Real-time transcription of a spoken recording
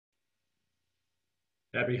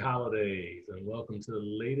Happy holidays and welcome to the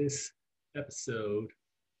latest episode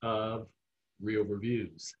of Real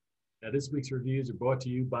Reviews. Now, this week's reviews are brought to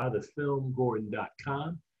you by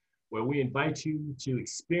thefilmgordon.com, where we invite you to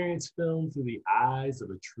experience film through the eyes of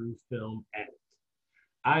a true film addict.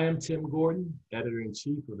 I am Tim Gordon,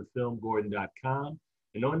 editor-in-chief of thefilmgordon.com,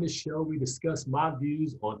 and on this show, we discuss my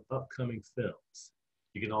views on upcoming films.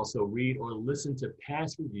 You can also read or listen to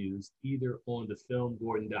past reviews either on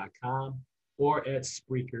thefilmgordon.com or at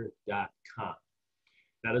Spreaker.com.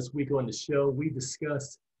 Now, this week on the show, we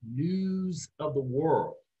discuss News of the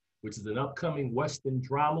World, which is an upcoming Western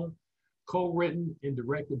drama co-written and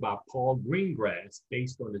directed by Paul Greengrass,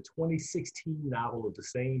 based on the 2016 novel of the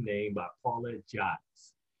same name by Paulette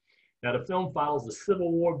Jiles. Now, the film follows a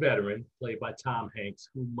Civil War veteran, played by Tom Hanks,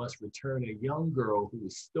 who must return a young girl who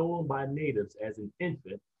was stolen by natives as an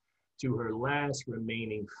infant to her last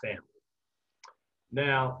remaining family.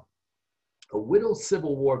 Now, a widowed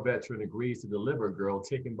Civil War veteran agrees to deliver a girl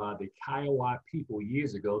taken by the Kiowa people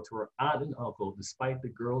years ago to her aunt and uncle, despite the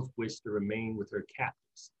girl's wish to remain with her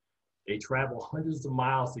captors. They travel hundreds of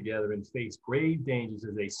miles together and face grave dangers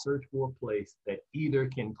as they search for a place that either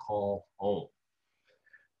can call home.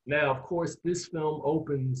 Now, of course, this film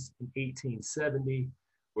opens in 1870,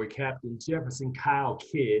 where Captain Jefferson Kyle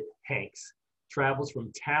Kidd Hanks travels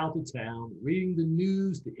from town to town, reading the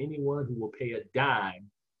news to anyone who will pay a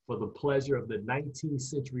dime for the pleasure of the 19th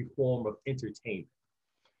century form of entertainment.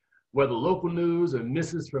 Whether local news or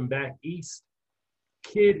misses from back east,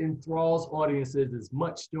 Kidd enthralls audiences as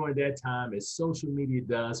much during that time as social media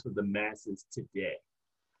does for the masses today.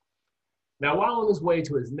 Now, while on his way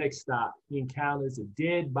to his next stop, he encounters a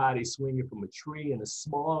dead body swinging from a tree and a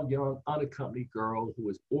small, young, unaccompanied girl who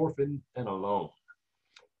is orphaned and alone.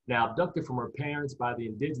 Now, abducted from her parents by the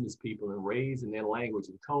indigenous people and raised in their language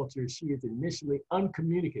and culture, she is initially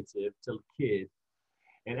uncommunicative to the Kidd,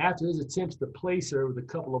 and after his attempts to place her with a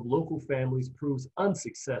couple of local families proves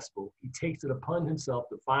unsuccessful, he takes it upon himself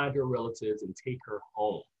to find her relatives and take her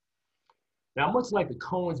home. Now, much like the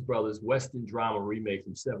Coen brothers' Western drama remake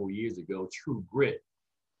from several years ago, True Grit,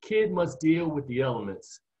 Kidd must deal with the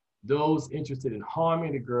elements, those interested in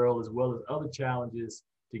harming the girl as well as other challenges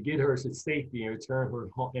to get her to safety and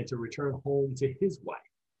to return home to his wife.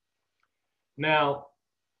 Now,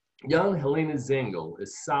 young Helena Zengel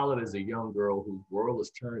is solid as a young girl whose world is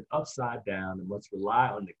turned upside down and must rely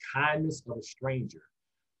on the kindness of a stranger,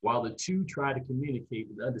 while the two try to communicate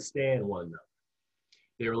and understand one another.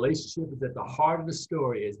 Their relationship is at the heart of the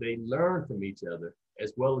story as they learn from each other,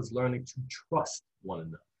 as well as learning to trust one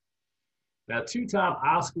another. Now, two-time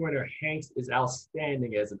Oscar winner Hanks is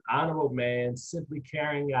outstanding as an honorable man simply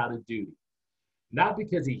carrying out a duty. Not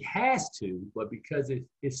because he has to, but because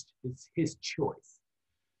it's his choice.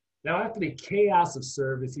 Now, after the chaos of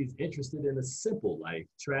service, he's interested in a simple life,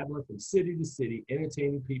 traveling from city to city,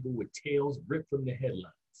 entertaining people with tales ripped from the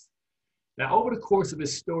headlines. Now, over the course of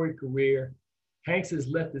his storied career, Hanks has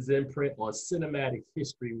left his imprint on cinematic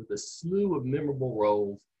history with a slew of memorable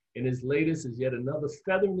roles, and his latest is yet another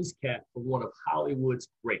feather in his cap for one of Hollywood's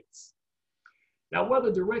greats. Now,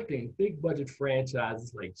 whether directing big-budget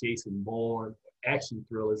franchises like Jason Bourne, or action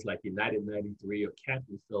thrillers like United 93 or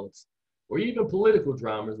Captain Phillips, or even political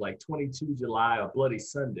dramas like 22 July or Bloody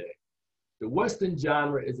Sunday, the Western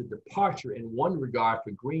genre is a departure in one regard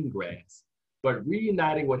for Greengrass, but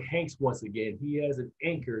reuniting with Hanks once again, he has an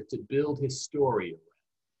anchor to build his story around.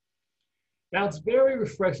 Now, it's very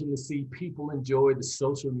refreshing to see people enjoy the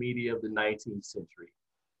social media of the 19th century,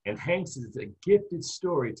 and Hanks is a gifted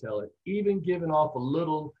storyteller, even giving off a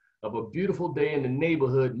little of a beautiful day in the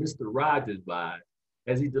neighborhood Mr. Rogers vibe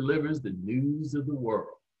as he delivers the news of the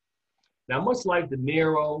world. Now, much like De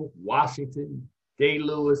Niro, Washington,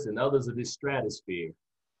 Day-Lewis, and others of his stratosphere,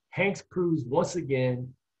 Hanks proves once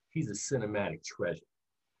again he's a cinematic treasure.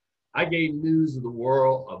 I gave News of the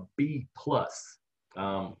World a B+.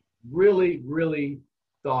 Really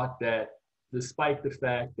thought that despite the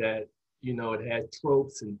fact that, it had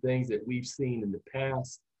tropes and things that we've seen in the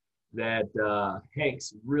past, that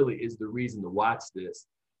Hanks really is the reason to watch this.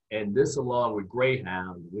 And this, along with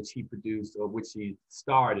Greyhound, which he produced or which he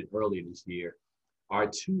starred earlier this year, are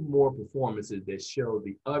two more performances that show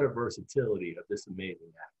the utter versatility of this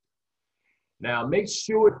amazing actor. Now, make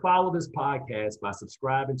sure to follow this podcast by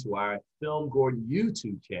subscribing to our Film Gordon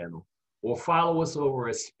YouTube channel or follow us over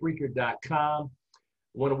at Spreaker.com.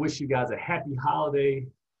 I want to wish you guys a happy holiday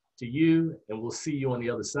to you, and we'll see you on the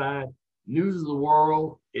other side. News of the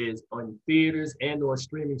World is on theaters and on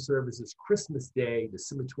streaming services Christmas Day,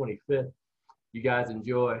 December 25th. You guys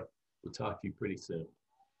enjoy. We'll talk to you pretty soon.